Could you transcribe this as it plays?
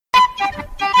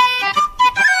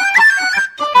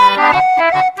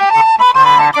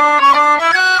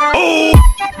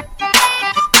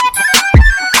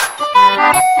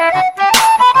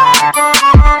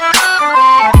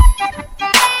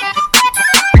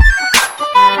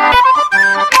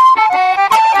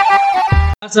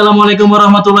Assalamualaikum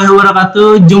warahmatullahi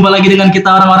wabarakatuh. Jumpa lagi dengan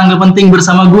kita orang-orang gak penting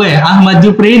bersama gue Ahmad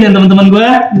Jupri dan teman-teman gue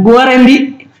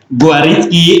Randy, gue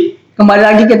Rizky. Kembali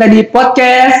lagi kita di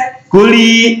podcast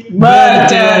Kuli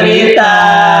Bercerita.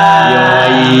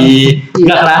 Yoi.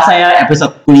 Gak kerasa ya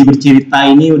episode Kuli Bercerita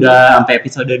ini udah sampai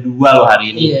episode 2 loh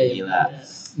hari ini. Iya. Gila.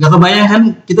 Gak kebayang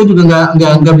kan, kita juga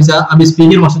nggak bisa habis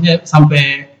pikir maksudnya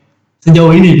sampai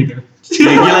sejauh ini gitu.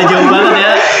 Gila jauh banget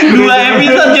ya. 2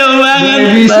 episode jauh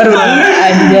banget. baru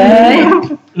anjay.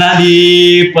 Nah di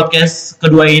podcast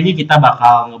kedua ini kita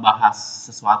bakal ngebahas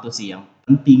sesuatu sih yang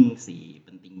penting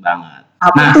banget.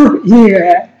 Apa tuh?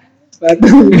 Iya.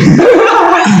 Waduh.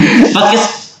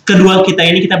 Podcast kedua kita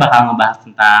ini kita bakal ngebahas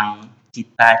tentang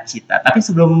cita-cita. Tapi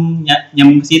sebelum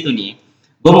nyambung ke situ nih,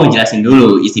 gue mau jelasin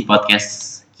dulu isi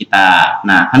podcast kita.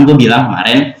 Nah, kan gue bilang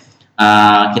kemarin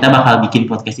kita bakal bikin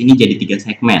podcast ini jadi 3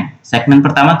 segmen. Segmen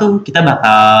pertama tuh kita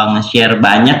bakal nge-share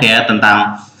banyak ya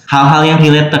tentang hal-hal yang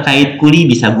relate terkait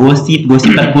kuli, bisa gosip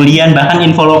perkuliahan, bahkan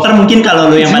infoloker. Mungkin kalau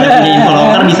lu yang pada punya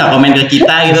infoloker bisa komen ke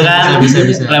kita gitu kan. Bisa.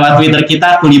 Lewat Twitter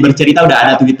kita, Kuli Bercerita udah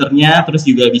ada Twitternya, terus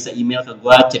juga bisa email ke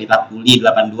gua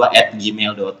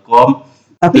ceritakuli82@gmail.com.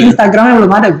 Tapi Instagramnya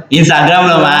belum ada. Instagram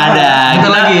belum ada.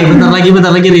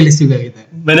 Bentar lagi rilis juga kita.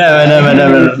 Benar.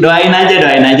 Doain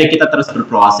aja kita terus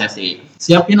berproses sih.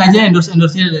 Siapin aja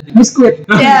endorse-nya dari Biskuit.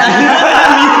 Ya.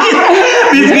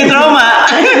 Biskuit Roma.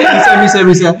 bisa.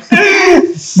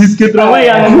 Biskuit Roma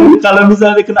yang kalau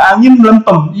misalnya kena angin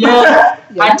melempem. Ya,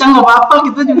 kacang nggak apa-apa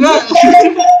kita juga.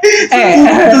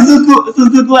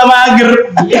 Susu sama agar.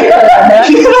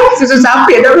 Susu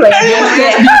sapi dong lah. Di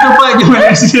YouTube aja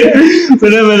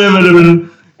Bener.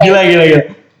 Gila.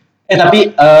 Tapi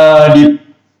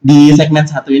di segmen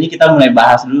 1 ini kita mulai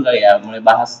bahas dulu kali ya,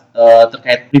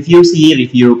 terkait review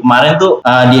kemarin tuh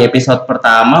di episode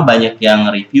pertama banyak yang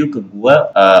review ke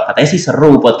gua, katanya sih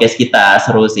seru podcast kita,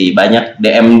 seru sih, banyak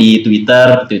DM di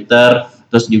Twitter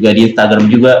terus juga di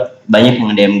Instagram juga banyak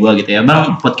yang DM gua gitu ya,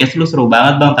 bang podcast lu seru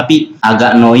banget bang, tapi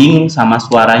agak annoying sama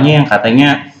suaranya yang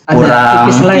katanya kurang,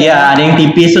 ya ada yang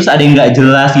tipis terus ada yang nggak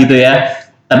jelas gitu ya.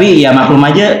 Tapi ya maklum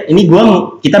aja, ini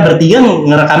kita bertiga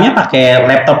ngerekamnya pakai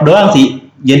laptop doang sih.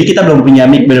 Jadi kita belum punya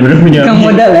mic, benar-benar punya mic.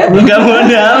 Modal ya? Bukan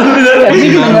modal.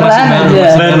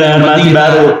 Masih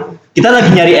baru. Kita lagi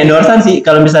nyari endorsan sih.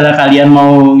 Kalau misalnya kalian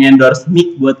mau endorse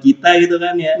mic buat kita gitu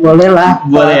kan ya. Boleh lah.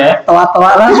 Boleh ya. Toa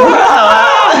lah.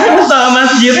 Toa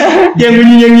masjid yang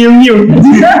bunyinya nyium-nyium.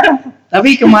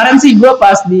 Tapi kemarin sih gue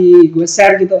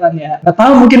share gitu kan ya. Gak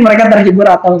tahu mungkin mereka terhibur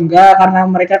atau enggak, karena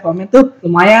mereka komen tuh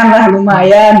lumayan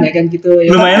ya kan gitu.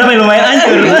 Ya. Lumayan hancur. Lumayan hancur.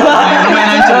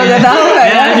 Gak tahu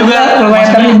ya. Juga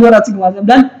lumayan terhibur atau segala macam.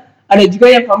 Dan ada juga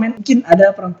yang komen mungkin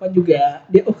ada perempuan juga,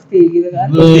 dia ukti gitu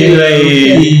kan.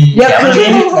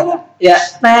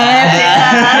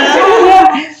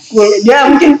 Dia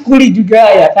mungkin kuli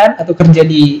juga ya kan, atau kerja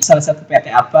di salah satu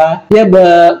PT apa. Dia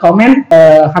komen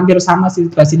hampir sama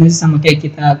situasinya sama kayak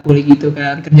kita kuli gitu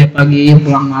kan, kerja pagi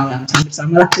pulang malam, hampir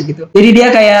sama lah kayak gitu. Jadi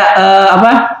dia kayak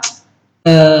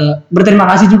berterima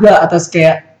kasih juga atas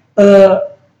kayak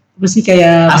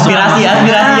aspirasinya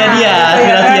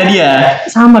dia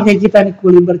sama kayak kita nih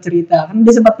kuli bercerita. Kan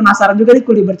dia sempat penasaran juga nih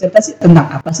kuli bercerita sih tentang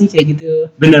apa sih kayak gitu.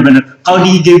 Bener. Kalau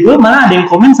di IG gue malah ada yang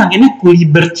komen sangkanya kuli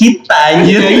bercinta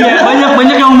anjir. Iya,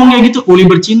 banyak yang ngomong kayak gitu, kuli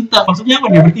bercinta. Maksudnya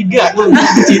apa nih, bertiga kuli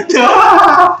bercinta.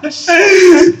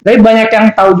 Tapi banyak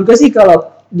yang tahu juga sih kalau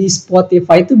di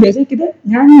Spotify itu biasanya kita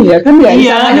nyanyi ya kan ya.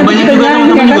 Iya, ada banyak juga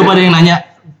teman-teman juga pada yang nanya,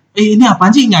 ini apaan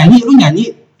sih lu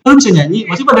nyanyi? Lu bisa nyanyi?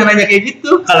 Masih pada nanya kayak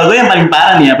gitu. Kalau gue yang paling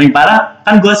parah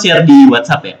kan gue share di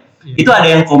WhatsApp ya. Itu ada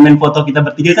yang komen foto kita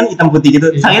bertiga kan hitam putih gitu.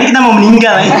 Sayangnya kita mau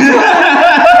meninggal ya.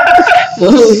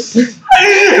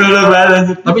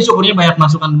 Tapi syukurnya banyak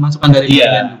masukan dari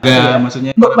kalian juga.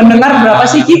 Maksudnya pendengar berapa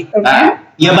sih Ki?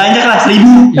 Ya banyak lah,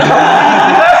 1,000.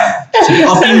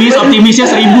 Optimisnya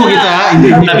 1,000 kita.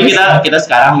 Tapi kita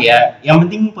sekarang ya, yang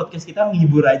penting podcast kita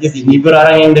menghibur aja sih, menghibur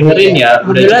orang yang dengerin ya.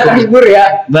 Udah terhibur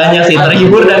ya. Banyak sih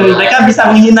terhibur dan mereka bisa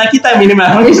menghina kita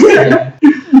minimal.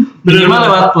 Minimal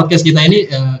lewat podcast kita ini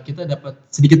kita dapat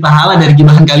sedikit pahala dari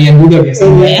gibahan kalian juga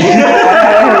biasanya.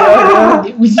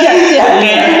 Ujian ya.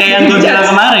 Kayak yang gue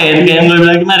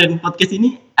bilang kemarin, podcast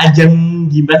ini ajang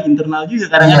gibah internal juga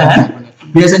kadang-kadang kan.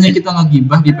 Biasanya kita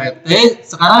ngegibah di PT,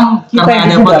 sekarang kita karena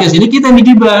ada podcast ini kita yang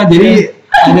digibah, jadi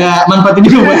ada manfaatnya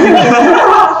juga buat kita.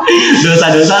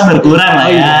 Dosa-dosa berkurang lah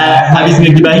ya. Habis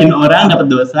ngegibahin orang dapat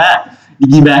dosa,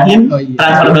 digibahin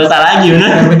transfer dosa lagi,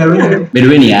 bener. Bener. By the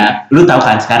way nih ya, lu tahu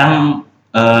kan sekarang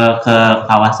ke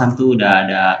kawasan tuh udah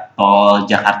ada tol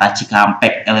Jakarta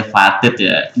Cikampek Elevated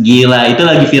ya. Gila, itu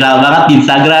lagi viral banget di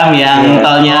Instagram yang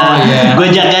tolnya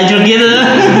gojek-gajul gitu.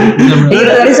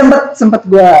 Tadi sempet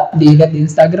gue dilihat di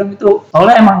Instagram itu,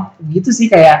 tolnya emang gitu sih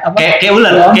kayak apa? Kayak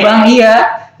ular. Gelombang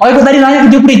iya. Oh itu tadi nanya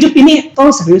ke Jup ini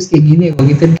tol serius kayak gini,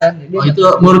 gitu kan? Jadi itu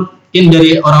mungkin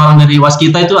dari orang-orang dari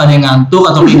waskita itu ada yang ngantuk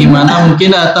atau kayak gimana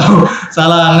mungkin atau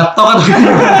salah ngetok atau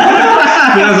gimana.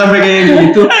 Bilang sampai kayak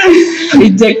gitu.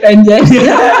 Reject anjay.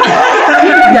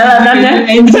 Jalanannya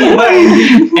engine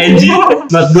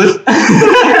not good.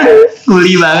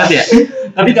 Kuli banget ya.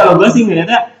 Tapi kalau gue sih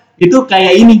ngeliatnya itu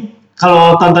kayak ini.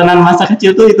 Kalau tontonan masa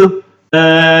kecil tuh itu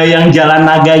yang jalan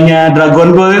naganya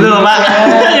Dragon Ball itu loh Pak.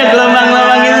 Yang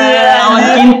gelombang-gelombang gitu ya. Awan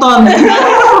Kinton.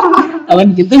 Awan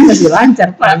gitu masih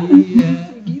lancar Pak.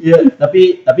 Iya,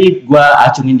 tapi gue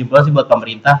acungin jempol sih buat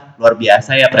pemerintah, luar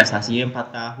biasa ya prestasinya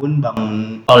 4 tahun bangun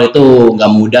tol itu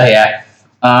nggak mudah ya.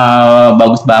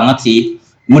 Bagus banget sih.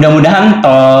 Mudah-mudahan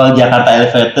tol Jakarta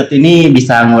Elevated ini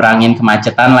bisa ngurangin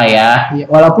kemacetan lah ya. Iya,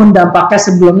 walaupun dampaknya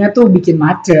sebelumnya tuh bikin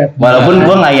macet. Walaupun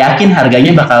gue nggak yakin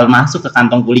harganya bakal masuk ke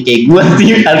kantong kuli kayak gue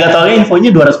sih. Harga tolnya infonya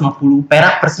 250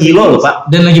 perak per kilo loh Pak.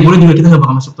 Dan lagi pula juga kita nggak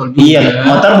bakal masuk tol juga. Iya,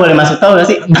 motor boleh masuk tol nggak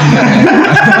sih?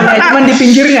 Cuman di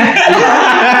pinggirnya.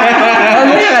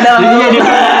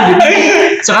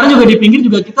 Sekarang juga di pinggir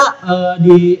juga kita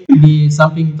di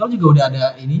samping tol juga udah ada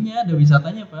ininya, ada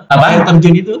wisatanya Pak. Apa? Air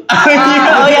terjun itu.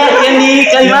 Oh ya, yang di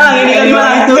Kalimalang,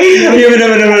 itu. Iya benar.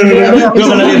 Gue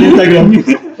pernah lihat di Instagram.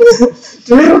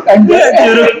 Curug aja.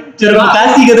 Curug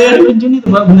Bekasi gitu ya. Air terjun itu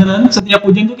Pak, beneran. Setiap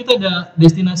hujan tuh kita ada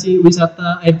destinasi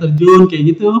wisata air terjun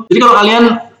kayak gitu. Jadi kalau kalian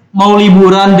mau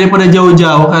liburan daripada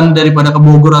jauh-jauh kan, daripada ke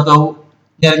Bogor atau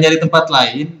nyari-nyari tempat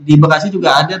lain, di Bekasi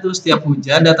juga ada tuh setiap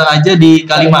hujan, datang aja di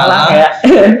Kalimalang ya.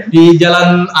 Di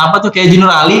jalan apa tuh kayak Jinur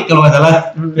Ali kalau nggak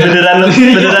salah. Beneran lu.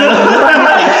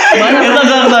 Mana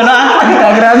sana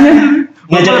Instagramnya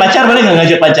ngajak pacar boleh nggak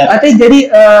ngajak pacar? Katanya jadi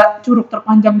curug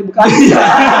terpanjang di Bekasi.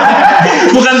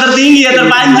 Bukan tertinggi ya,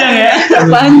 terpanjang ya.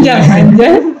 Terpanjang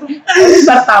anjay.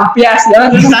 Tampias ya.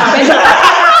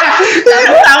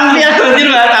 Tampias anjir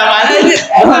bahasa apaan?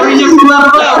 Tapi keluar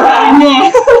ini.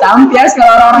 Tampias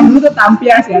kalau orang-orang dulu tuh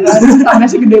tampias ya kan.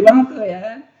 Tampiasnya gede banget tuh ya.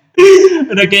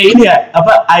 Udah kayak ini ya,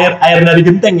 apa air dari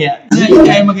genteng ya?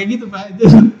 Iya, emang kayak gitu Pak. Itu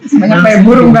banyak kayak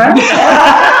burung kan.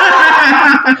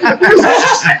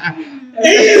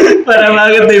 Parah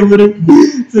banget deh burung.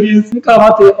 Serius. Ini kalau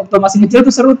waktu masih kecil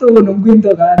tuh seru tuh nungguin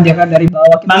tuh kan, dia kan dari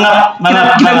bawah kita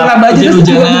buka baju terus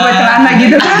buka celana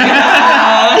gitu.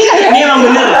 Ini emang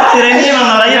bener, Sireni emang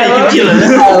orangnya dari kecil.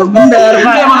 Bener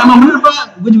Pak. Emang bener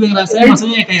Pak. Gue juga ngerasain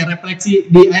maksudnya kayak refleksi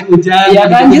di air hujan. Iya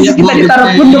kan, kita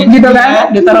ditaruh punduk gitu kan,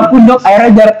 ditaruh punduk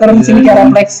airnya jarak turun sini kayak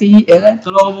refleksi, ya kan.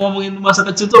 Kalau ngomongin masa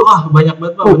kecil tuh banyak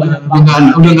banget Pak.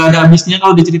 Udah nggak ada habisnya.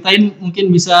 Kalau diceritain mungkin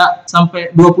bisa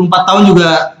sampai 24 tahun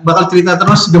juga bakal cerita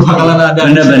terus, gak bakalan ada.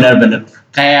 Bener.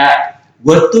 Kayak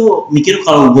gue tuh mikir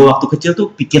kalau gue waktu kecil tuh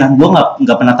pikiran gue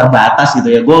nggak pernah terbatas gitu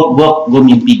ya. Gue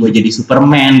mimpi gue jadi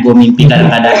Superman, gue mimpi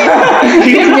kadang-kadang.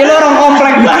 Ini orang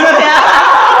komplek banget ya.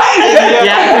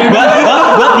 Ya,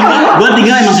 gue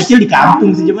tinggal emang kecil di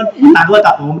kampung sih, cuman gue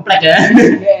tak komplek ya.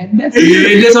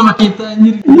 Beda sama kita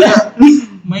anjir. Kita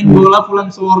main bola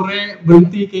pulang sore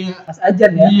berhenti kayak pas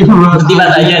ajan ya. Iya, berhenti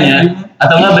pas ajan ya.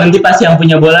 Atau enggak berhenti pas yang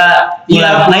punya bola.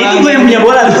 Iya, nah itu gue yang punya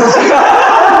bola.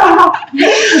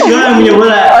 Gue yang punya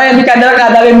bola. Oh yang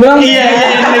dikadal-kadalin doang. Iya,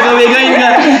 yang bego-begoin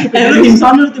kan. Lu tim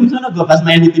sono. Gue pas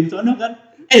main di tim sono kan.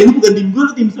 Lu bukan tim gue,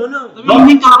 lu tim sono. Tapi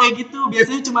mending kalau kayak gitu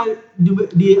biasanya cuma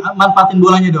dimanfaatin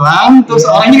bolanya doang, terus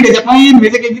orangnya diajak main,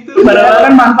 biasanya kayak gitu. Padahal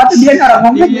kan manfaatnya dia ngarang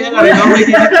ngomong. Iya, ngarang ngomong kayak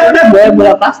gitu.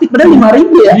 Bola plastik padahal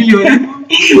 5.000 ya. Iya,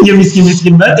 5.000. Ya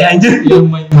miskin banget ya anjir. Iya,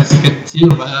 masih kecil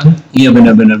Bang. Iya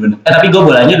benar. Tapi gue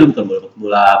bolanya dulu bukan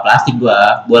bola plastik gue,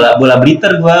 bola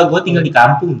bliter gue tinggal di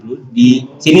kampung dulu, di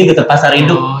sini dekat pasar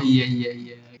induk. Oh iya.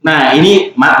 Nah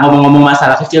ini ngomong-ngomong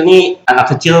masalah kecil nih,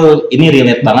 anak kecil ini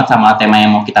relate banget sama tema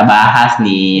yang mau kita bahas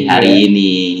nih hari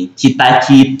ini,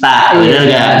 cita-cita, bener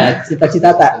kan? Cita-cita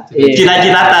tak.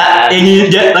 Cita-cita tak.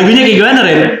 Lagunya kayak gimana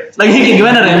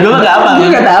Ren? Gue nggak apa.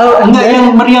 Gue nggak tahu. Enggak yang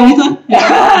meriang itu.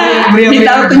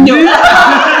 Bintang tunjuk.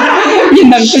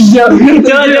 Bintang tunjuk.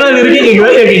 Coba liriknya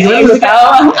kayak gimana? Gue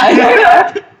tahu.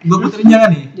 Gue puterin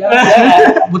jangan nih.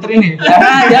 Jangan. Puterin nih.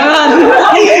 Jangan.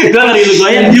 Gue ngeri lu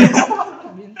goyang.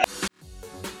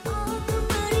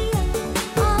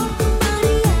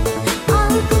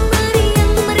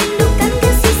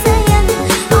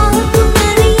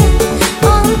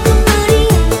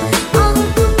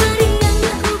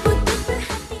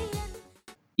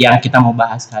 yang kita mau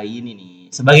bahas kali ini nih.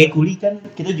 Sebagai kuli kan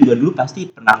kita juga dulu pasti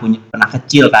pernah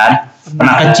kecil kan,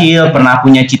 pernah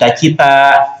punya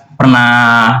cita-cita,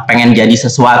 pernah pengen jadi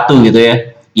sesuatu gitu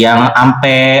ya, yang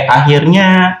sampai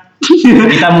akhirnya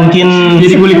kita mungkin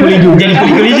jadi kuli-kuli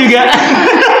juga.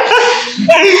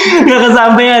 Gak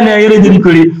kesampaian ya akhirnya jadi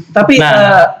kuli. Tapi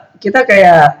kita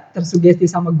kayak tersugesti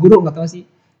sama guru nggak tahu sih,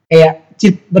 kayak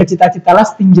bercita-citalah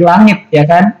setinggi langit ya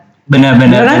kan? Benar.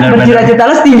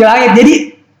 Bercita-citalah setinggi langit. Jadi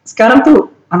sekarang tuh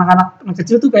anak-anak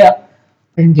kecil tuh kayak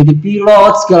pengen jadi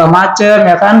pilot segala macem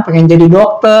ya kan, pengen jadi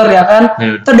dokter ya kan.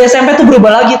 Terus di SMP tuh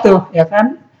berubah lagi tuh ya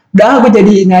kan. Udah gue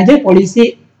jadi ini aja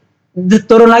polisi,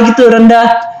 turun lagi tuh rendah,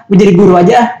 gue jadi guru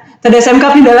aja. Terus di SMK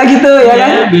pindah lagi tuh ya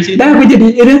kan. Udah gue jadi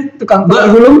ini tukang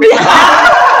telur gulung.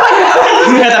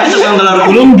 Ya, tapi tukang telur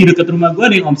gulung di dekat rumah gue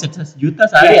ada yang omset 1 juta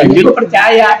sehari anjir. Gue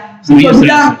percaya. Serius.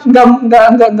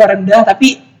 Enggak rendah,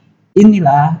 tapi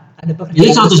inilah ada pekerjaan.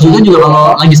 Jadi 100 juta juga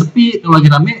kalau lagi sepi, kalau lagi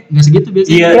rame nggak segitu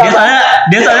biasanya. Iya,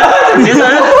 dia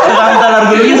soalnya tukang telur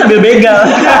gulungnya sambil begal.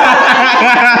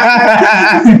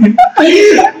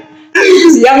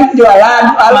 Siang jualan,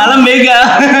 Malam begal.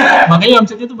 Makanya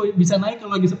omsetnya tuh bisa naik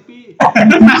kalau lagi sepi.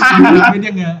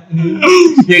 Dia nggak.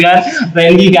 Iya kan,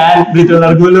 Randy kan beli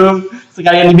telur gulung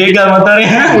sekalian dibegal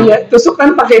motornya. Iya, tusuk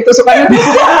kan pakai tusukannya.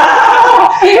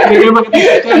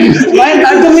 Main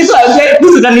tajam itu aja.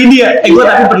 Tusukan lidi ya. Gue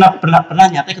tapi pernah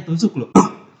nyata ketusuk loh.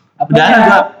 Darah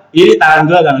gue, ini tangan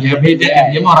gue kan. Ya beda kan,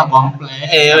 dia mah orang komplek.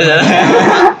 Iya benar.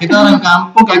 Kita orang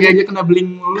kampung kagak aja kena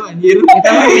beling mulu anjir. Kita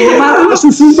minimal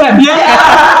susuban. Dia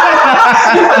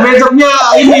besoknya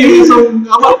ini langsung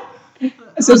apa?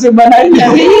 Susuban aja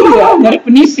nyari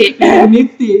peniti.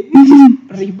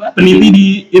 Ribet.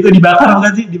 Peniti dibakar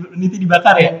bukan sih? Peniti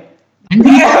dibakar ya?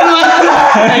 Anjir.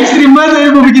 Ekstrim banget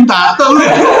saya mau bikin tato lu.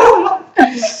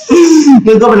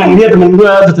 Gue pernah lihat temen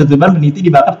gue tutupan peniti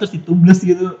dibakar terus ditubles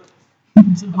gitu.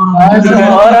 Orang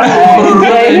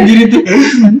anjir itu.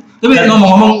 Tapi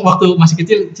ngomong-ngomong waktu masih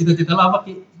kecil cita-cita lo apa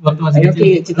Ki? Waktu masih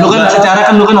kecil.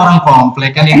 Lu kan orang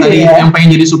komplek kan yang tadi yang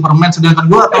pengen jadi Superman, sedangkan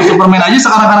gua tahu Superman aja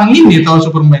sekarang ini tahu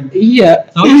Superman. Iya.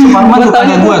 Tahu Superman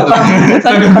tuh gua tuh.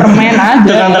 Superman aja.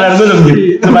 Tukang telur gulung gitu.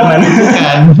 Superman.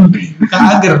 Kan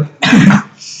ager.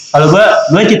 Kalau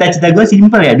gua cita-cita gua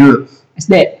simpel ya dulu.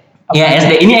 SD. Ya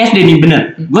SD, ini SD nih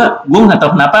bener. Gua nggak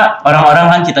tahu kenapa orang-orang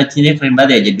kan cita-citanya keren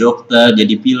banget ya, jadi dokter,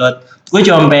 jadi pilot. Gue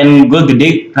cuma pengen gue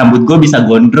gede, rambut gue bisa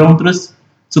gondrong terus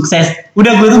sukses.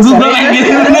 Udah gue main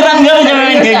gitu. Beneran gue cuma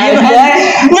main kayak gitu.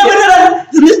 Nggak beneran.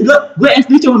 Serius gue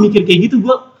SD cuma mikir kayak gitu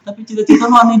gue. Tapi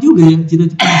cita-cita lo aneh juga ya,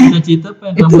 cita-cita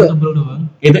pengen rambut tebel doang.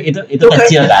 Itu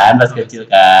kecil kan, pas kecil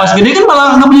kan. Pas gede kan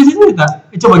malah nggak punya cita-cita.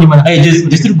 Coba gimana?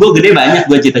 Justru gue gede banyak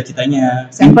gue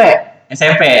cita-citanya.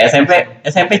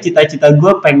 SMP cita-cita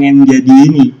gue pengen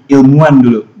jadi ini ilmuwan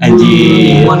dulu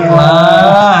anjir. Ilmuwan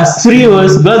kelas.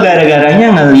 Serius, gue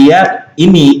gara-garanya ngeliat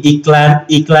ini iklan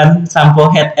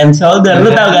sampo Head and Shoulder. Lu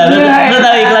tau gak? Lu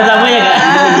tau iklan samponya gak?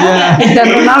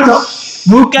 Dan Ronaldo.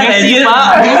 Bukan Messi, anjir.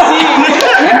 Pak. Messi.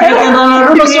 Kan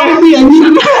Ronaldo pas Shopee anjir.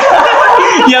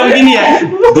 Ya begini ya.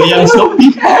 Goyang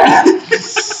Shopee.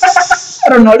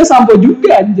 Ronaldo sampo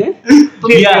juga anjir.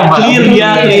 Clear.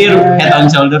 Head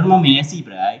and Shoulder mah Messi,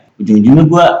 bray. Ujung-ujungnya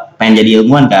gue pengen jadi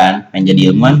ilmuwan kan.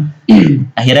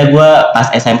 Akhirnya gue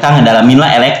pas SMK ngedalamin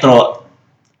lah elektro.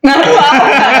 Tapi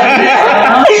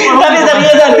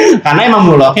seriusan. Karena emang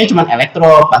muloknya cuma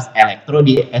elektro. Pas elektro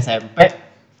di SMP.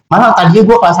 Malah tadinya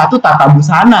gue kelas 1 tata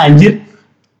busana anjir.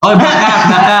 Oh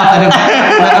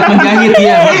bakat menjahit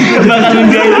ya. Bakat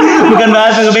menjahit. Bukan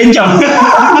bahasa ngebencong.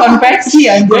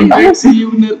 Konveksi anjir. Konveksi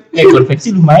bener.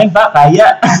 Konveksi lumayan pak,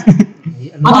 kaya.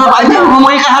 Tetap aja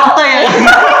ngomongnya ke harta ya.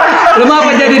 Lu mah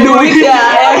apa jadi duit ya?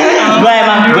 Gue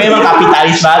emang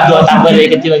kapitalis banget, gue otak gue dari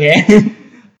kecil kayak.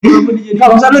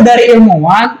 Kalau misalnya lu dari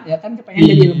ilmuwan, ya kan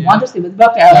kepengen jadi ilmuwan terus tiba-tiba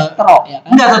ke elektro, ya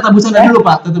kan? Enggak, tata busana dulu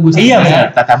Pak, tata busana. Iya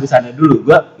benar, tata busana dulu.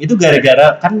 Gue itu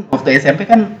gara-gara kan waktu SMP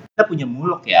kan kita punya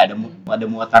mulok ya, ada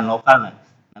muatan lokal. Nah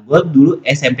gue dulu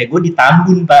SMP gue di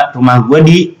Tambun Pak, rumah gue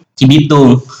di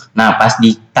Cibitung. Nah pas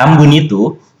di Tambun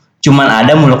itu cuman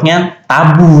ada muloknya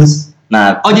tabus.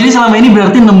 Nah, oh jadi selama ini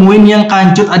berarti nemuin yang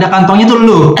kancut ada kantongnya tuh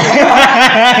lu.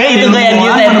 Itu gue yang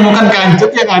desain. Menemukan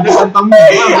kancut yang ada kantongnya.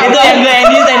 Itu yang gue yang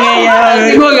desain kayaknya.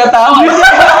 Tapi gue gak tahu.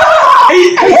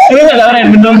 Lu gak tau Ren,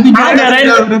 bener.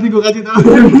 Berarti gue kasih tahu.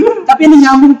 Tapi ini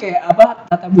nyambung kayak apa?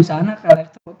 Tata busana ke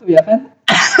elektro tuh ya kan?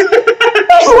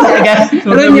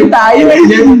 Lu nyiptain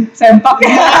sempak.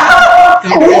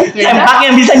 Sempak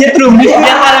yang bisa nyetrum biar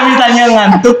kalau misalnya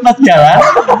ngantuk pas jalan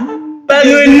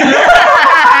bangun.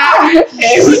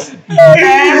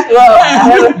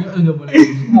 Enggak boleh.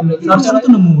 Harusnya lu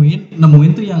tuh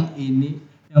nemuin tuh yang ini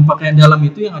yang pakaian dalam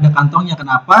itu yang ada kantongnya.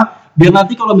 Kenapa? Biar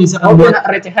nanti kalau misalkan buat buat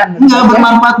recehan. enggak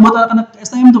bermanfaat buat anak-anak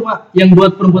STM tuh Pak. Yang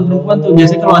buat perempuan-perempuan tuh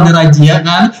biasanya kalau ada razia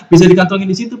kan bisa dikantongin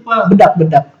di situ Pak. Bedak.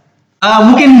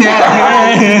 Mungkin ya.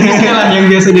 Istilah yang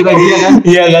biasa dirazia kan.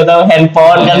 Iya nggak tahu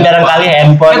handphone kan barangkali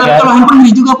handphone Tapi kan. kalau handphone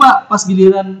ngeri juga Pak, pas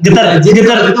giliran Getar.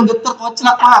 itu getar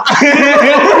koclak Pak.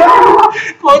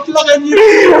 Koclak anjir.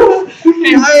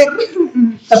 Kayak air.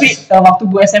 Tapi waktu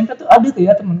gue SMP tuh ada tuh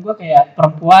ya temen gue kayak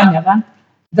perempuan ya kan.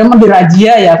 Kita mau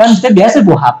dirazia ya kan, kita biasa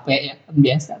bawa HP ya kan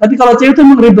biasa. Tapi kalau cewek tuh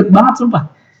emang ribet banget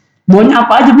sumpah. Bawanya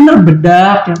apa aja bener,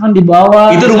 bedak ya kan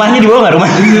dibawa. Itu rumahnya dibawa nggak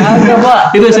rumah? Agak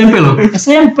Pak. Itu SMP loh.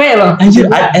 SMP loh. Anjir,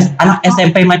 anak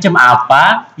SMP macam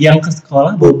apa yang ke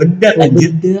sekolah bawa bedak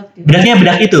anjir? Bedak. Ya. Bedaknya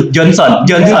bedak itu Johnson.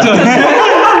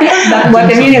 Bedak buat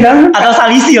yang ini dong. Atau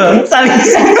Salisil.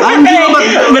 Anjir,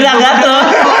 Bedak gato.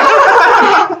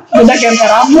 Bedak yang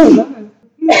keramu.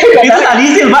 Itu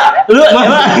Salisil Pak. Lu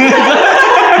emang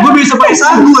Gue bisa pakai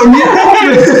sagu anjir.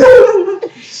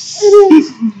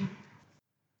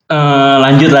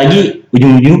 Lanjut lagi,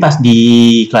 ujung-ujung pas di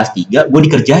kelas 3 gue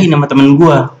dikerjain sama temen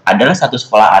gue. Adalah satu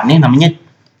sekolah aneh namanya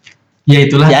Ya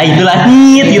itulah.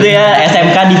 NIT gitu ya,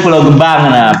 SMK di Pulau Gebang.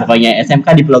 Nah pokoknya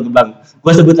SMK di Pulau Gebang,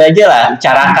 gue sebut aja lah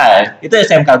Caraka, itu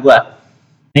SMK gue.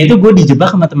 Nah itu gue dijebak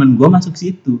sama temen gue masuk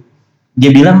situ. Dia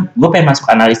bilang gue pengen masuk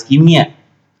analis kimia.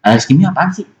 Analis kimia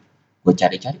apaan sih? Gue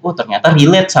cari-cari, oh ternyata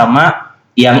relate sama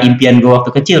yang impian gue waktu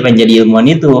kecil pengen jadi ilmuwan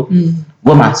itu.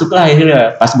 Gue masuk lah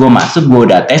akhirnya. Pas gue masuk, gue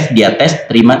udah tes, dia tes,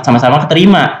 terima, sama-sama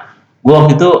keterima. Gue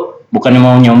waktu itu bukannya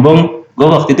mau nyombong, gue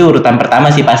waktu itu urutan pertama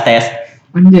sih pas tes.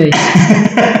 Anjay.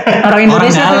 Orang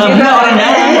Indonesia tuh gitu.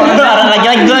 Orang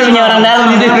laki-laki gue punya orang dalam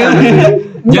itu.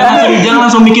 Jangan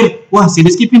langsung mikir, wah si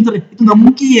Rizky pinter. Itu nggak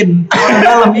mungkin. Orang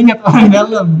dalam, ingat orang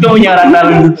dalam. Gue punya orang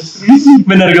dalam.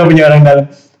 Bener gue punya orang dalam.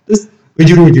 Terus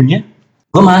ujung-ujungnya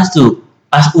gue masuk.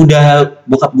 Pas udah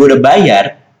bokap gue udah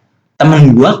bayar,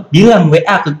 temen gue bilang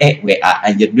WA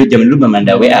anjir dulu zaman dulu belum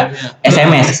ada WA,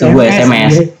 SMS ke gue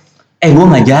SMS. Gue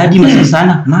nggak jadi masuk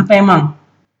sana. Kenapa emang?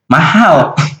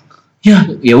 Mahal.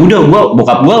 ya udah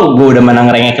bokap gue udah menang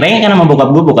ngerengek-rengek kan sama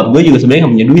bokap gue juga sebenarnya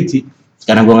nggak punya duit sih.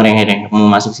 Sekarang gue ngerengek mau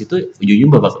masuk situ,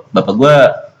 ujung-ujung bapak gue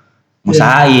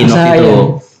ngusahain waktu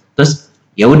itu. Terus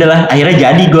ya udahlah akhirnya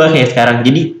jadi gue kayak sekarang.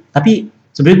 Jadi tapi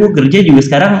sebenarnya gue kerja juga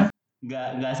sekarang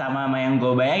nggak sama yang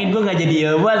gue bayangin. Gue nggak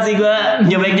jadi ilmuwan sih, gue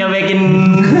nyobek-nyobekin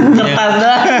kertas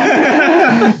lah.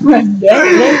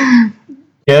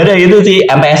 Ya udah gitu sih,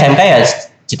 sampai SMK ya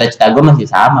cita-cita gue masih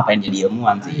sama, pengen jadi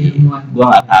ilmuwan sih. Gue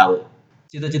nggak tahu.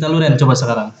 Cita-cita lu Ren, coba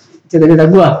sekarang. Cita-cita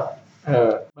gue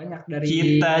banyak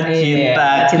dari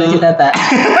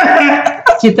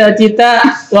cita-cita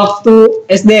waktu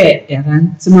SD ya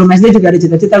kan. Sebelum SD juga ada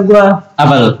cita-cita gue.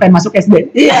 Apa lu? Pengen masuk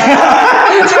SD. Iya.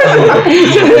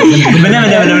 Bener.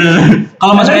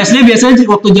 Kalau masuk SD biasanya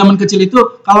waktu zaman kecil itu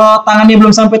kalau tangannya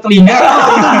belum sampai telinga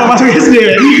belum masuk SD.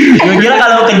 Gue kira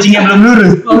kalau kencingnya belum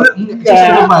lurus.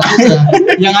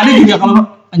 Yang ada juga kalau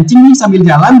kencing nih sambil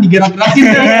jalan digerak-gerakin.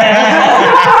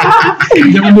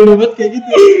 Jangan dulu buat kayak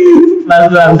gitu.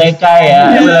 Lalu TK ya,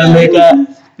 TK.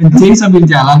 Kencing sambil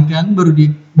jalan kan, baru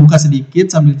dibuka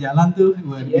sedikit sambil jalan tuh,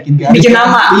 bikin garis. Bikin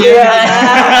nama. Iya.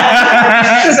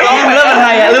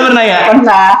 Lu pernah ya?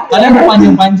 Pernah. Kadang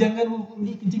panjang-panjang kan,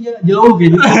 ini kencingnya jauh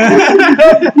gitu.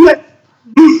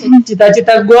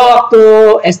 Cita-cita gue waktu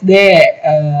SD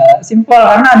simpel,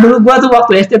 karena dulu gue tuh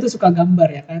waktu SD tuh suka gambar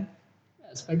ya kan.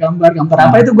 Suka gambar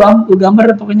apa itu gue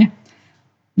gambar pokoknya.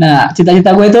 Nah,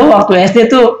 cita-cita gue itu waktu SD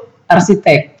tuh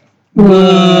arsitek.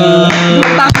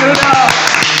 Tentang dulu dong.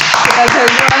 Cita-cita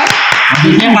gue.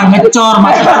 Maksudnya emang ngecor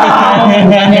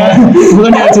maksudnya.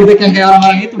 Bukan arsitek yang kayak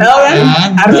orang-orang itu. Tahu kan?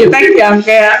 Arsitek yang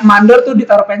kayak mandor tuh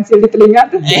ditaruh pensil di telinga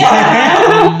tuh.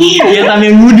 Iya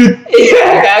sambil ngudut.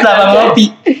 Iya, sama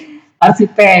ngopi.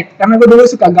 Arsitek, karena gue dulu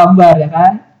suka gambar ya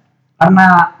kan.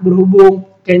 Karena berhubung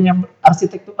kayaknya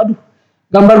arsitek tuh, aduh,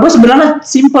 gambar gue sebenarnya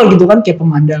simple gitu kan, kayak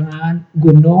pemandangan,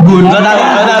 gunung,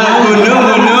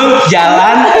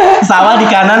 jalan, sawah di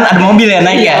kanan, ada mobil ya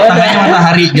naik ya. Tengahnya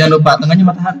matahari, jangan lupa tengahnya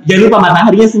matahari. Jangan lupa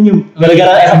mataharinya senyum.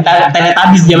 Gara-gara efek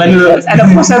Teletubbies zaman dulu. Ada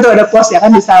posnya tuh, ada pos ya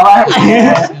kan di sawah.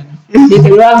 Itu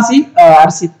doang sih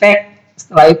arsitek.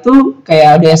 Setelah itu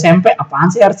kayak di SMP, apaan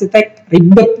sih arsitek,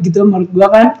 ribet gitu menurut gue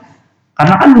kan.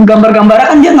 Karena kan gambar-gambarnya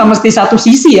kan dia nggak mesti satu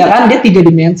sisi ya kan, dia 3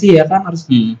 dimensi ya kan harus.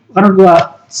 Karena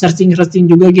gue searching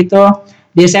juga gitu.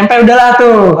 Di SMP udahlah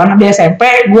tuh, karena di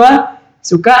SMP gue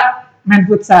suka main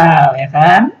futsal ya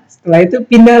kan. Setelah itu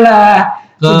pindah lah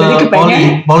ke jadi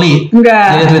kepengen poli. Enggak.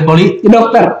 Jadi atlet poli. Jadi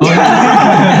dokter. Gue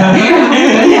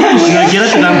kira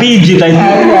tukang pijit aja.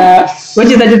 Gue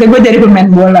cita-cita gue jadi pemain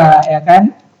bola ya kan.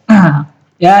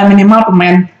 Ya minimal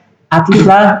pemain atlet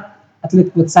lah. atlet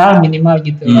futsal minimal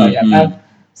gitu ya kan.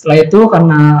 Setelah itu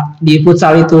karena di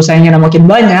futsal itu saingannya makin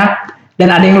banyak dan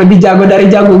ada yang lebih jago dari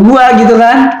jago gua gitu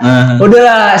kan.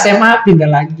 Udahlah SMA pindah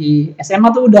lagi. SMA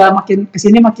tuh udah makin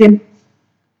kesini makin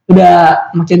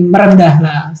merendah.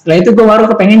 Nah setelah itu gua baru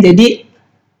kepengen jadi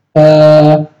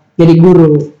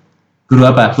guru. Guru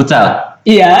apa? Futsal?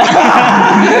 Iya.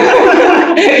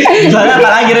 Soalnya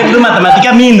apalagi itu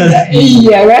matematika minus.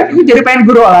 Iya kan, gue jadi pengen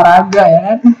guru olahraga ya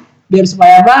kan, biar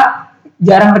supaya apa?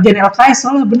 Jarang ngerjain LKS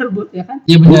soalnya bener bu, ya kan?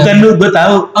 Iya benar. Bukan lu, gue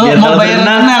tahu. Oh, mau bayar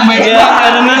renang, ya,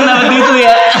 renang dapat itu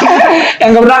ya. Yang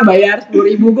nggak berenang bayar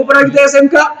 10.000. Gue pernah gitu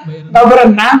SMK, nggak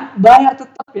berenang bayar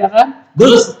tetap ya kan?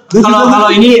 Terus kalau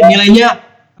ini nilainya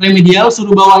remedial,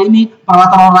 suruh bawa ini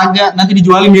peralatan olahraga, nanti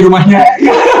dijualin di rumahnya.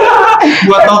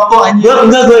 Buat toko aja.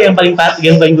 Gue yang paling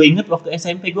gue inget waktu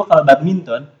SMP gue kalau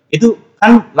badminton itu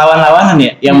kan lawan-lawanan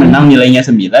ya, yang menang nilainya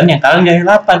 9, yang kalah nilai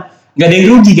 8. Gak ada yang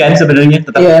rugi kan sebenarnya,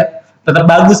 tetap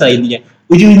bagus lah intinya.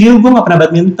 Ujung-ujung gue nggak pernah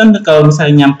badminton, kalau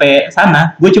misalnya nyampe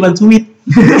sana gue cuma sweet.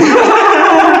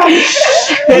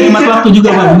 Hemat waktu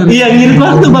juga Pak, bener. Iya, ngirit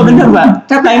waktu Pak, bener Pak.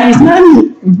 Time is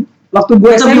money. Waktu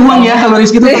gue tapi uang ya kalau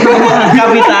Rizky itu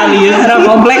kapitalis. orang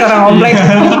komplek.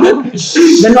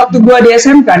 Dan waktu gue di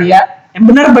SMK nih ya, yang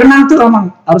benar berenang tuh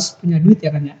emang harus punya duit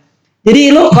ya kan ya.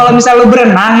 Jadi lu kalau misal lu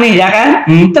berenang nih ya kan,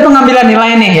 itu pengambilan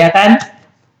nilai nih ya kan,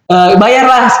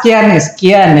 bayarlah sekian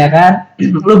ya kan,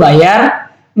 lu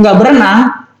bayar, nggak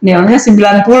berenang nilainya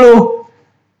 90.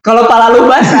 Kalau pala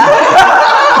lu basah,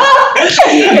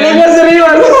 ini gue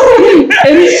serius,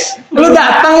 ini lu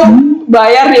datang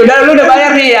bayar nih, lu udah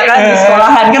bayar nih ya kan di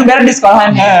sekolahan kan, bayar di sekolahan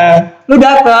ya. Lu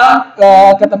datang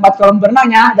ke tempat kolam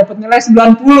berenangnya dapat nilai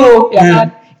 90 ya kan.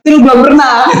 Itu lu belum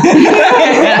berenang.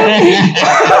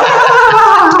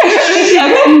 Ya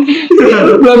kan?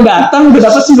 Lu belum datang udah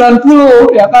dapat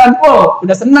 90 ya kan. Oh,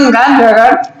 udah seneng kan ya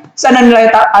kan. Sana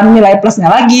nilai plusnya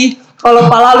lagi. Kalau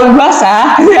pala lu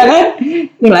basah ya kan,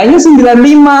 nilainya 95.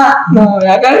 Nah,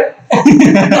 ya kan?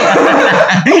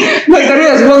 Gue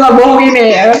serius, gue nggak bohong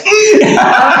ini ya.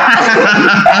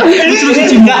 Terus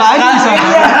cuci muka aja saya.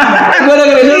 Gue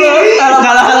dengerin dulu. Kalau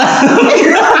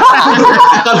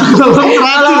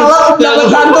dapat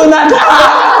santunan.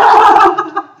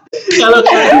 Kalau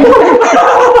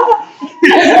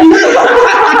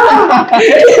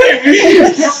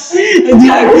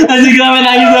Anjing kenapa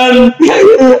nangisan?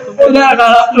 Udah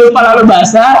kalau lu pala lu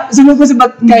basah, semua gue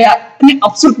sempat kayak ini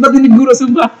absurd banget ini guru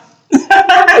sumpah.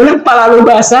 Lu pala lu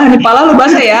basah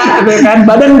ya, kan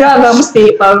badan enggak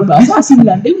mesti pala lu basah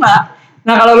 95.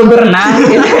 Nah kalau lu berenang,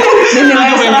 ini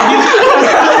nilai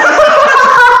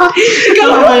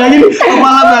kalau bayangin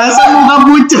kepala basah muka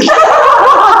pucat.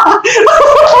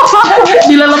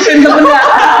 dilelepin temennya.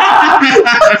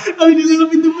 Tapi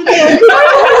dilelepin temennya.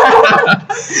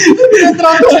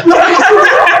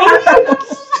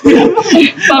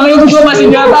 Kalau itu gue masih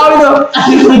nggak tahu itu.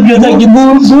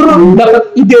 Guru dapat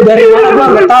ide dari mana gue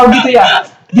nggak tahu gitu ya.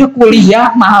 Dia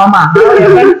kuliah mahal-mahal ya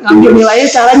kan, ngambil nilainya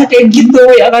caranya kayak gitu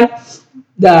ya kan.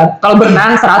 Dan kalau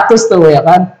berenang 100 tuh ya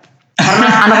kan. Karena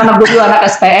anak-anak gue juga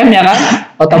anak STM ya kan,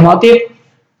 otomotif.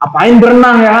 Apain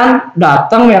berenang ya kan,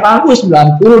 datang ya kan,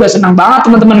 90 udah senang banget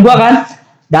teman-teman gue kan.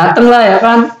 Dateng lah ya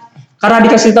kan, karena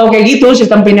dikasih tahu kayak gitu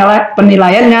sistem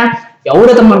penilaiannya. Ya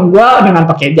udah temen gue dengan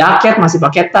pakai jaket, masih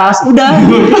pakai tas, udah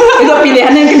itu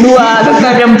pilihannya yang kedua.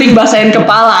 Tetap yang penting basahin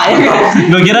kepala ya kan.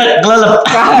 Gue kira kelelep.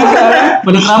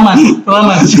 Pada keramas.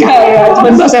 Ya, cuma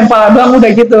basahin kepala doang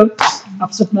udah gitu.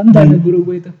 Absurd banget ada guru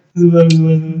gue itu.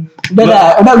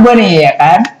 Udah gue nih ya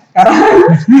kan. Karena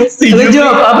lu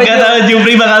jawab apa? Gak tau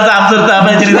Jupri bakal absurd apa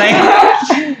ceritanya.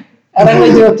 Karena lu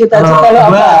jawab cita-cita lu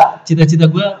apa? Cita-cita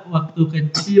gue waktu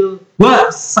kecil, gue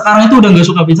sekarang itu udah gak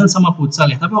suka futsal sama futsal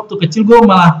ya, tapi waktu kecil gue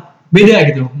malah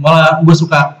beda gitu, malah gue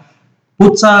suka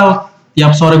futsal.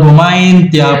 Tiap sore gue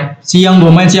main, tiap siang gue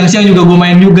main, siang-siang juga gue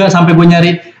main juga, sampai gue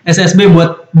nyari SSB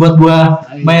buat gue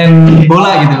main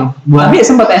bola gitu. Tapi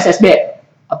sempat SSB?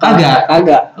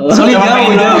 Kagak. Soalnya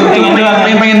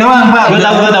pengen doang Pak.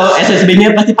 Gue tahu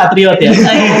SSB-nya pasti Patriot ya.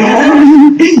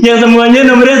 Yang semuanya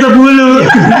nomornya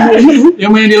 10.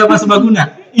 Yang main di lapangan Serbaguna.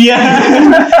 Iya.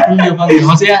 Iya Bang.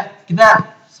 Maksudnya kita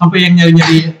sampai yang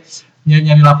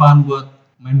nyari lapangan buat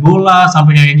main bola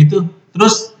sampai kayak gitu.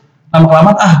 Terus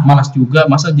lama-lama malas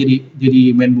juga, masa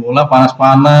jadi main bola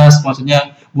panas-panas,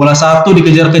 maksudnya bola satu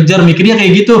dikejar-kejar, mikirnya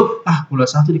kayak gitu. Bola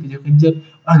satu dikejar-kejar.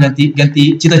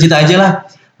 Ganti cita-cita aja lah.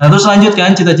 Nah terus lanjut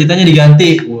kan, cita-citanya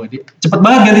diganti. Wah, cepet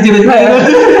banget ganti cita-cita.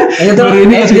 Itu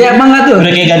SD apa enggak tuh? Udah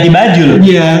kayak ganti baju loh.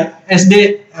 Iya,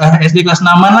 SD kelas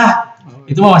 6-an lah.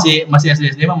 Itu mah masih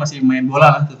SD mah masih main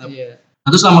bola lah tetap. Iya.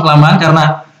 Nah, terus lama-kelamaan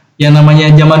karena yang namanya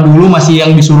zaman dulu masih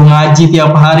yang disuruh ngaji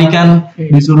tiap hari kan,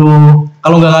 disuruh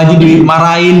kalau nggak ngaji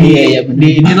dimarahin, di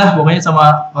inilah pokoknya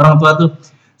sama orang tua tuh,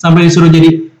 sampai disuruh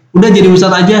udah jadi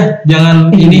ustadz aja,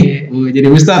 jangan ini, jadi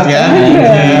ustadz kan,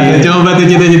 coba tuh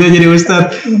cita-cita jadi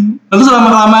ustadz. Terus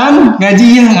lama-kelamaan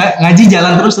ngaji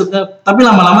jalan terus tetap, tapi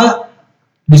lama-lama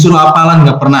disuruh hafalan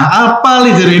nggak pernah hafal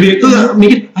itu ini tuh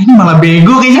mikir ini malah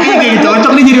bego kayaknya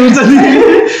cocok nih jadi ustadz.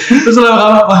 Terus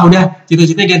lama-lama wah udah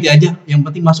cita-citanya ganti aja, yang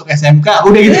penting masuk SMK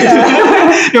udah gitu.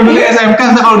 Yang penting SMK,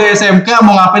 entah kalau udah SMK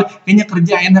mau ngapain kayaknya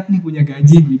kerja enak nih punya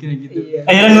gaji mikirnya gitu.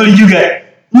 Akhirnya nguli juga.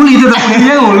 Nguli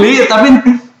tetapnya nguli, tapi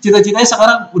cita-citanya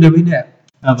sekarang udah beda.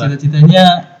 Apa? Cita-citanya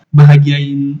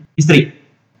bahagiain Istri.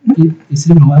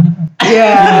 Istri belum ada Pak. Iya.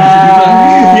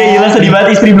 Ya gila sedih banget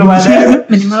istri belum ada.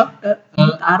 Minimal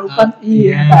ta'arufan.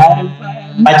 Iya, Iya.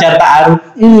 ta'arufan. Pacar ta'aruf.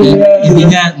 Iya.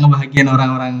 Intinya ngebahagiain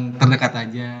orang-orang terdekat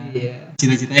aja. Iya.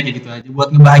 Cita-citanya kayak gitu aja, buat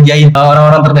ngebahagiain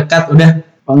orang-orang terdekat udah.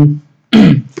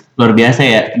 Luar biasa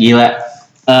ya, gila.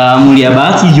 Mulia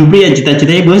banget sih Jupri ya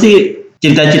cita-citanya. Gue sih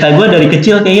cita-cita gue dari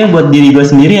kecil kayaknya buat diri gue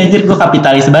sendiri, anjir. Gue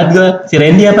kapitalis banget gue. Si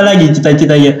Randy apalagi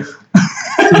cita-citanya.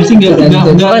 Terus sih enggak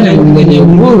kan yang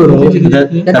mulu.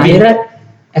 Dan Tapi- akhirnya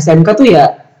SMK tuh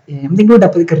ya yang penting gue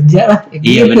dapet kerja lah. Ya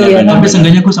Iya, gitu benar-benar. ya. Tapi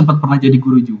seenggaknya gue sempat pernah jadi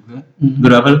guru juga.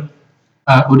 Guru apa lu?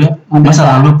 Udah masa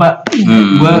lalu Pak.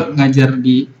 Hmm. Gue ngajar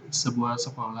di sebuah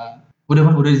sekolah. Udah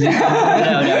Pak, udah.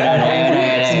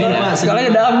 Udah.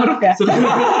 Sekolahnya udah amruk ya.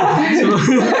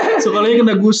 Sekolahnya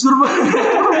kena gusur Pak.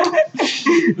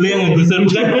 Lu yang ngegusur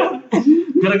bukan?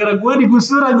 Gara-gara gue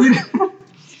digusur anjir.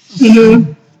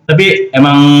 Tapi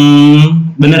emang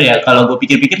bener ya, kalau gue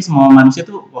pikir-pikir semua manusia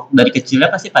tuh dari kecilnya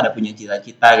pasti pada punya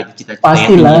cita-cita gitu, cita-cita yang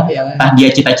Pastilah, tinggi. ya. Entah dia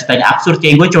cita-citanya absurd,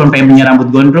 kayak gue cuma pengen punya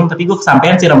rambut gondrong, tapi gue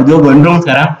kesampean sih rambut gue gondrong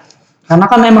sekarang. Karena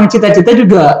kan emang cita-cita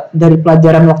juga dari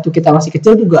pelajaran waktu kita masih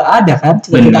kecil juga ada kan.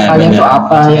 Cita-cita Benar, kalian benar. tuh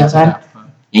apa ya kan.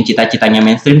 Yang cita-citanya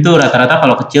mainstream tuh rata-rata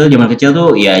kalau kecil, zaman kecil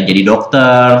tuh ya jadi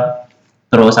dokter,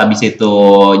 terus habis itu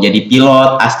jadi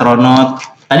pilot, astronot.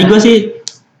 Tadi gue sih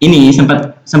ini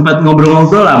sempat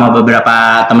ngobrol-ngobrol lah sama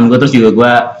beberapa temen gue, terus juga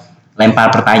gue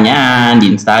lempar pertanyaan di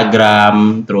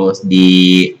Instagram, terus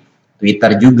di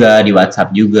Twitter juga, di WhatsApp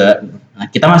juga. Nah,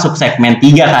 kita masuk segmen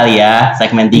 3 kali ya,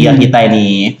 segmen 3 kita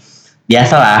ini.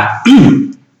 Biasalah.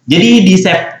 Jadi di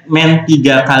segmen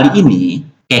 3 kali ini,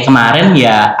 kayak kemarin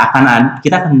ya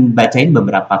kita akan bacain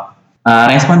beberapa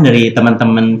respon dari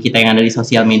teman-teman kita yang ada di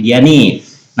sosial media nih.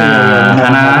 Nah,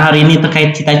 karena hari ini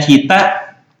terkait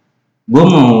cita-cita, gue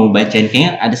mau bacain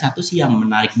kayaknya ada satu sih yang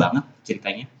menarik banget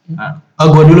ceritanya.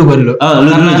 Gue dulu. Oh,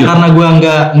 lu dulu, Jun. Karena gue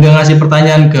nggak ngasih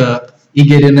pertanyaan ke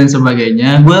IG dan lain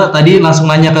sebagainya. Gue tadi langsung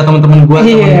nanya ke teman-teman gue,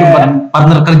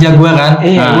 partner kerja gue kan.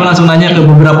 Gue langsung nanya ke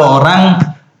beberapa orang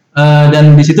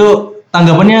dan di situ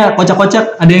tanggapannya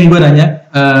kocak-kocak. Ada yang gue nanya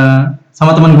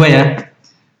sama teman gue ya.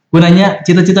 Gue nanya,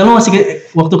 cita-cita lo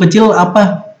waktu kecil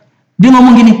apa? Dia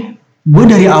ngomong gini, gue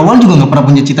dari awal juga nggak pernah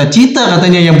punya cita-cita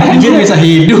katanya, yang penting gue bisa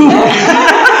hidup.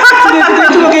 Cita-cita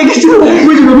cuma kayak gitu.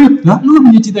 Gue juga bilang, lah lu gak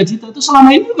punya cita-cita tuh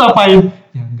selama ini lu ngapain?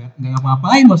 Ya nggak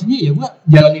ngapa-ngapain, maksudnya ya gue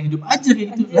jalanin hidup aja kayak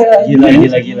gitu. Gila.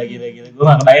 Gue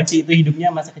gak kebayang sih itu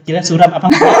hidupnya masa kecilnya suram apa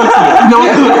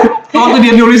enggak sih ya? Waktu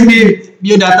dia nulis di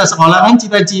biodata sekolah kan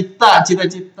cita-cita.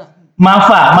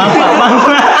 Mafa.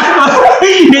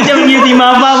 Dia cuma ngisi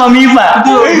Mafa sama Mifa.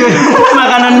 Itu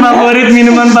makanan favorit,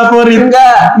 minuman favorit.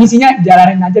 Enggak, misinya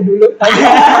jalanin aja dulu. Oh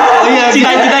iya,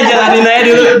 Cita-cita jalanin aja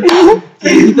dulu.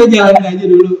 kita jalanin aja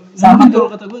dulu. Sama Sama tuh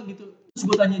kata gue gitu. Terus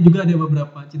gue tanya juga ada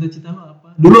beberapa, cita-cita lo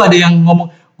apa? Dulu ada yang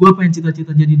ngomong, gue pengen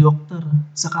cita-cita jadi dokter.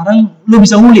 Sekarang lu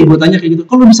bisa nguli, gue tanya kayak gitu.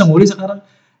 Kok lu bisa nguli sekarang?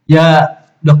 Ya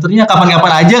dokternya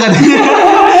kapan-kapan aja katanya.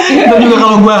 Itu juga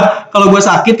kalau gue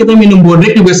sakit kita minum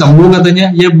bodrek juga sembuh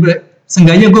katanya. Ya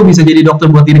seenggaknya gue bisa jadi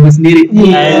dokter buat diri gue sendiri.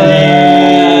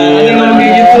 Ada yang ngomong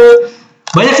kayak gitu.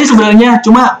 Banyak sih sebenarnya,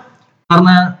 cuma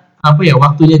karena apa ya,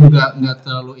 waktunya juga nggak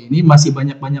terlalu ini, masih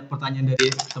banyak pertanyaan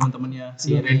dari teman-temannya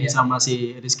si Randy sama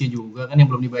si Rizky juga kan yang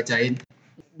belum dibacain.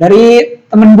 Dari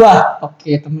temen gua.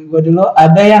 Oke, temen gua dulu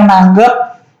ada yang nanggep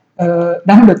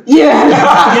dangdut. Iya.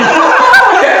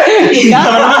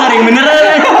 Teman-teman hari yang bener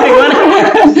gimana?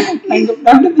 Nanggep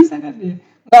dangdut bisa kan ya.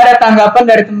 Gak ada tanggapan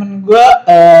dari temen gua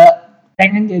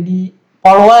pengen jadi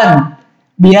polwan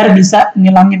biar bisa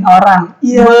ngilangin orang.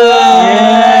 Iya.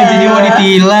 Jadi mau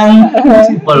ditilang.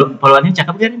 Poluannya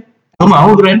cakep kan? Lo mau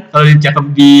Bren kalau dicakep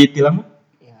ditilang?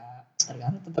 Ya,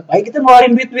 tergantung tetap aja kita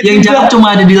ngeluarin duit-duit Yang cakep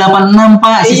cuma ada di 86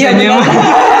 Pak, sisanya mah.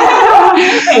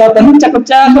 Kelihatannya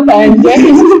cakep-cakep aja.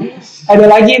 Ada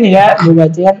lagi nih ya, gue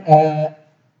bacain.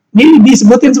 Ini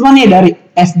disebutin semua nih dari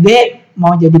SD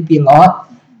mau jadi pilot,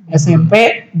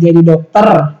 SMP jadi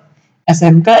dokter,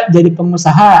 SMK jadi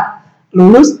pengusaha,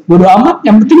 lulus bodo amat,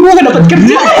 yang penting gue gak dapat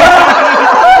kerja.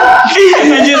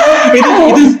 Anjir, itu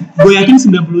gue yakin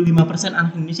 95%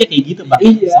 anak Indonesia kayak gitu, Pak.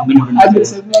 Iya, Bener-bener. ada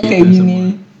semua kayak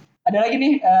gini. Ada lagi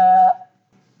nih,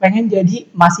 pengen jadi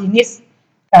masinis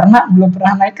karena belum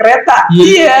pernah naik kereta.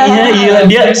 Iya,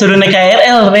 dia suruh naik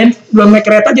KRL, Ren. Belum naik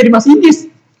kereta jadi masinis.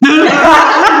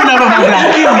 Kenapa nabrakin?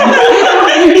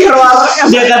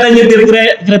 Dia kata nyetir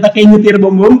kereta kayak nyetir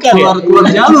bom kan ya? Keluar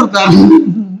jalur kan.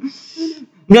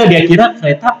 Enggak, dia kira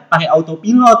kereta pakai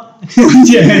autopilot.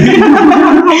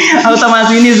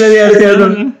 Automasi ini saya harusnya.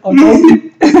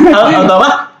 Auto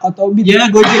apa? Autobit.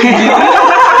 Ya Gojek gitu.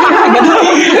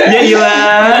 Ya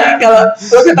hilang. Kalau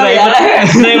lu ketawa ya.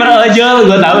 Driver ojol,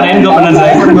 gue tahu Ren, gue pernah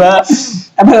driver gue.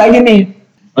 Apa lagi nih?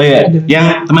 Oh iya,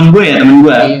 yang teman gue. Iya,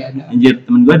 Anjir,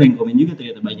 teman gue ada yang komen juga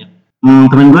ternyata banyak.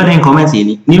 Teman gue ada yang komen sih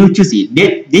ini. Ini lucu sih.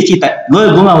 Dia cita. Gue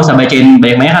nggak usah bacain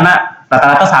banyak-banyak karena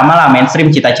rata-rata sama lah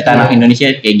mainstream cita-cita anak Indonesia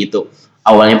kayak gitu.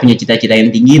 Awalnya punya cita-cita yang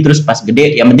tinggi, terus pas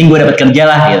gede, yang penting gue dapat kerja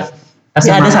lah gitu. Tapi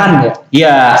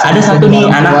ada satu nih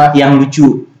anak yang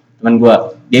lucu, teman gue.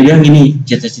 Dia bilang gini,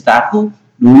 cita-cita aku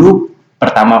dulu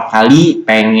pertama kali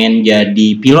pengen jadi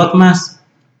pilot mas.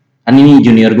 Kan ini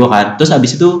junior gue kan. Terus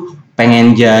abis itu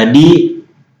pengen jadi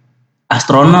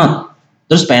astronot.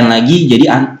 Terus pengen lagi jadi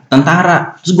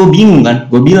tentara. Terus gue bingung kan.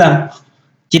 Gue bilang,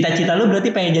 cita-cita lu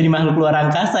berarti pengen jadi makhluk luar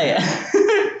angkasa ya?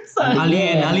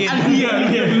 Alien.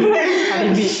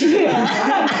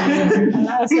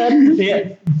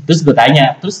 Terus gue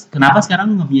tanya, terus kenapa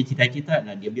sekarang lu gak punya cita-cita?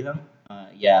 Nah dia bilang,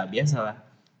 ya biasalah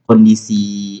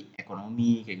kondisi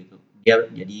ekonomi kayak gitu. Dia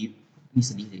jadi, ini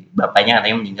sedih sih, bapaknya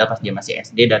katanya meninggal pas dia masih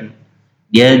SD dan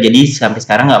dia jadi sampai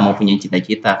sekarang gak mau punya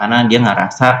cita-cita karena dia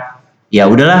ngerasa ya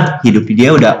udahlah hidup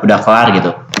dia udah kelar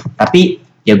gitu. Tapi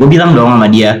ya gue bilang dong sama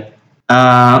dia,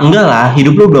 enggak lah,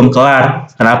 hidup lu belum kelar.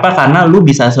 Kenapa? Karena lu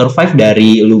bisa survive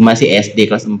dari lu masih SD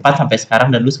kelas 4 sampai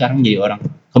sekarang dan lu sekarang jadi orang.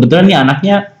 Kebetulan nih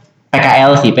anaknya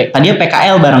PKL sih. Tadinya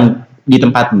PKL bareng di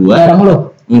tempat gua. Bareng lu?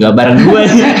 Enggak bareng gua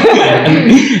sih.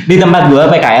 Di tempat gua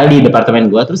PKL di departemen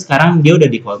gua, terus sekarang dia udah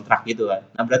dikontrak gitu kan.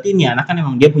 Nah, berarti ini anak kan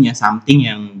emang dia punya something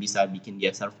yang bisa bikin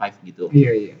dia survive gitu.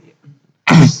 Iya.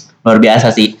 Luar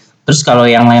biasa sih. Terus kalau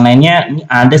yang lain-lainnya ini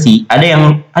ada sih, ada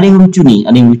yang lucu nih,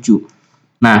 ada yang lucu.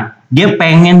 Nah, dia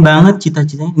pengen banget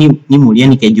cita-citanya ini mulia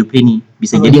nih kayak Jupri nih,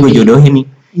 bisa jadi gue jodohin nih.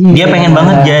 Dia pengen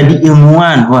banget jadi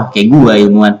ilmuwan, wah kayak gue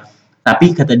ilmuwan.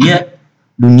 Tapi kata dia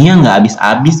dunia nggak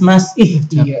habis-habis mas.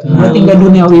 Iya. Berarti nggak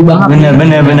duniawi banget.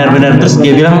 Bener. Terus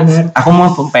dia bilang aku mau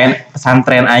pengen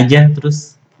pesantren aja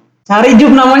terus. Cari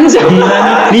Jup namanya siapa?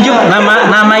 Nih Jup,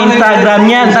 nama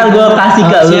Instagramnya ntar gue kasih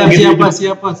ke lu.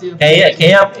 Siapa.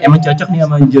 Kayak emang cocok nih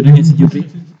sama jodohnya si Jupri.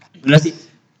 Bener sih.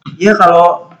 Iya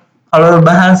kalau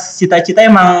bahas cita-cita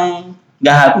emang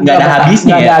nggak ada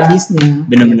habisnya. Nggak ada habisnya.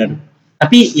 Bener.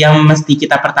 Tapi yang mesti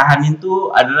kita pertahanin tuh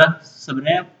adalah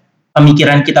sebenarnya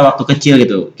pemikiran kita waktu kecil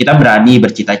gitu. Kita berani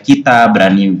bercita-cita,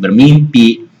 berani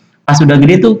bermimpi. Pas udah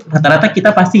gede tuh rata-rata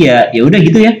kita pasti ya udah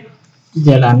gitu ya.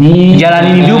 Jalanin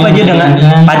hidup aja dengan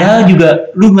padahal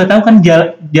juga lu nggak tahu kan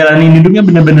jalanin hidupnya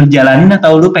bener-bener jalanin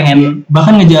atau lu pengen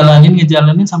bahkan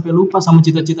ngejalanin sampai lupa sama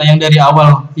cita-cita yang dari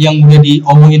awal yang udah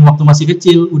diomongin waktu masih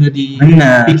kecil, udah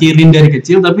dipikirin dari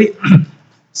kecil, tapi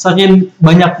saking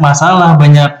banyak masalah,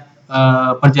 banyak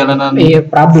perjalanan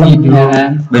problem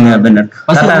kan. Bener.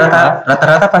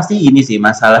 Rata-rata pasti ini sih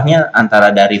masalahnya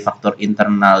antara dari faktor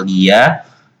internal dia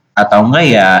atau enggak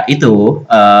ya itu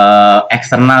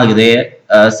eksternal gitu ya,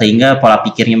 sehingga pola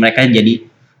pikirnya mereka jadi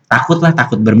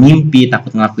takut bermimpi,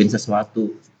 takut ngelakuin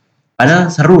sesuatu.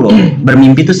 Padahal seru loh,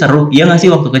 bermimpi tuh seru. Iya nggak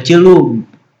sih waktu kecil lu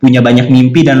punya banyak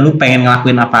mimpi dan lu pengen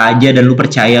ngelakuin apa aja dan lu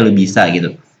percaya lu bisa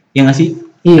gitu. Iya nggak sih?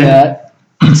 Iya.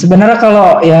 Sebenarnya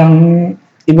kalau yang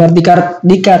ibarat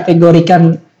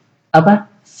dikategorikan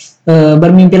apa?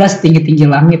 Bermimpilah setinggi-tinggi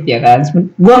langit ya kan.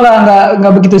 Gua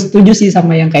nggak begitu setuju sih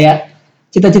sama yang kayak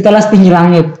cita-citalah setinggi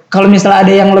langit. Kalau misalnya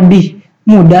ada yang lebih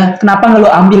mudah, kenapa nggak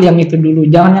lo ambil yang itu dulu?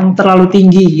 Jangan yang terlalu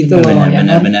tinggi gitu.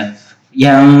 Benar.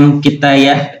 Yang kita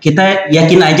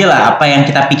yakin aja lah apa yang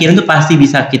kita pikirin tuh pasti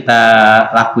bisa kita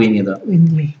lakuin gitu.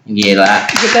 Gila.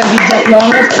 Kita bijak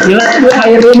banget.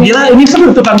 Gila ini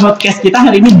penutupan podcast kita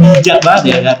hari ini bijak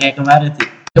banget ya, nggak kayak kemarin sih.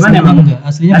 Cuman emang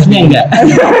aslinya enggak.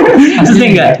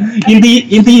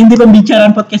 Inti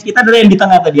pembicaraan podcast kita adalah yang di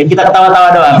tengah tadi, yang kita ketawa-tawa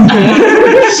doang.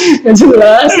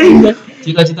 Jelas.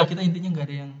 Cita-cita kita intinya nggak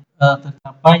ada yang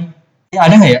tercapai.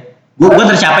 Ada nggak ya? Gue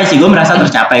tercapai sih, gue merasa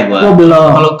tercapai gue. Gue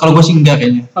belum. Kalau gue sih enggak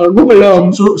kayaknya. Kalau gue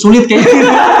belum. Sulit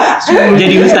kayaknya.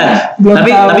 Jadi ustad.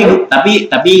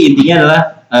 Tapi intinya adalah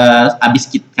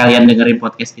abis kalian dengerin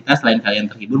podcast kita, selain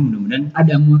kalian terhibur, mudah-mudahan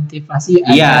ada motivasi.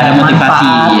 Iya, ada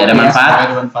motivasi, ada manfaat.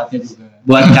 Ada manfaatnya juga.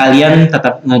 buat kalian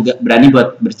tetap berani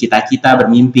buat bercita-cita,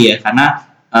 bermimpi ya, karena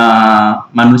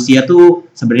manusia tuh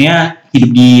sebenarnya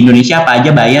hidup di Indonesia apa aja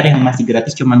bayar, yang masih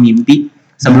gratis cuma mimpi.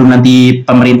 Sebelum nanti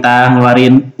pemerintah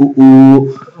ngeluarin UU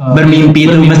bermimpi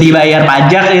itu mesti bayar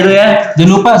pajak gitu ya.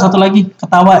 Jangan lupa satu lagi,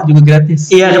 ketawa juga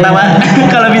gratis. Iya, ketawa.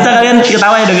 Kalau bisa kalian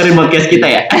ketawa ya dengerin podcast kita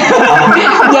ya.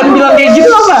 Jangan bilang kayak gitu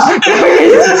apa?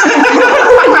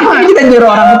 Kita nyuruh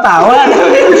orang ketawa.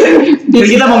 Jadi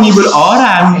kita mau ngibur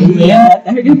orang. Iya,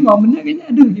 tapi kan momennya kayaknya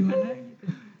aduh gimana gitu.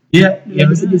 Iya, Ya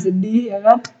sedih-sedih ya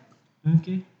kan.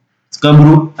 Oke. Suka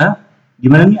buru,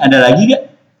 gimana nih? Ada lagi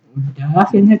gak? Udah,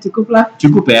 kayaknya cukup lah.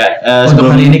 Cukup ya. Untuk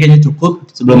hari ini kayaknya cukup.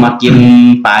 Sebelum makin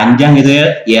panjang gitu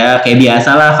ya. Ya kayak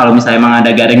biasa lah. Kalau misalnya emang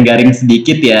ada garing-garing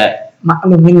sedikit ya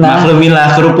Maklumin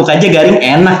lah. Kerupuk aja garing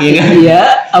enak ya kan. Iya,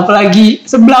 apalagi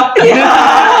seblak.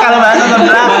 Kalau bahasa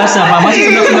sebelah. Bahasa apa masih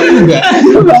sebelah juga.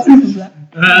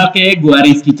 Oke, gua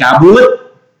Rizky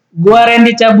cabut. Gua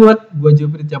Randy cabut. Gua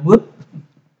Jupri cabut.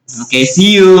 Oke,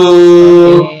 see you.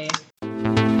 Oke.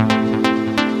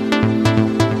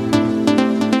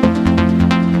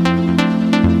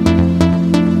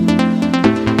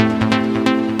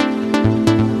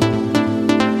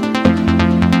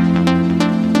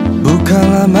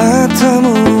 Bukalah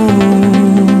matamu,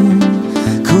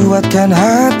 kuatkan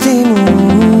hatimu,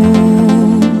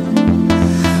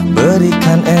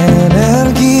 berikan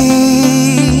energi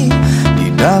di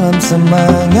dalam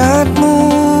semangatmu.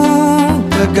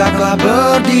 Tegaklah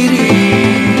berdiri,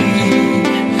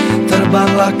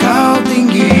 terbanglah kau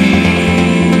tinggi.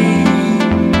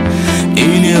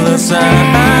 Inilah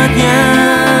saatnya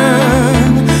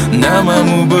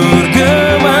namamu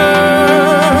bergema.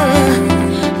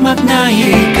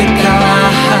 Maknai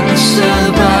kekalahan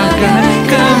sebagai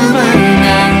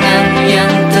kemenangan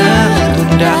yang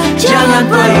tertunda. Jangan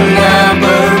pernah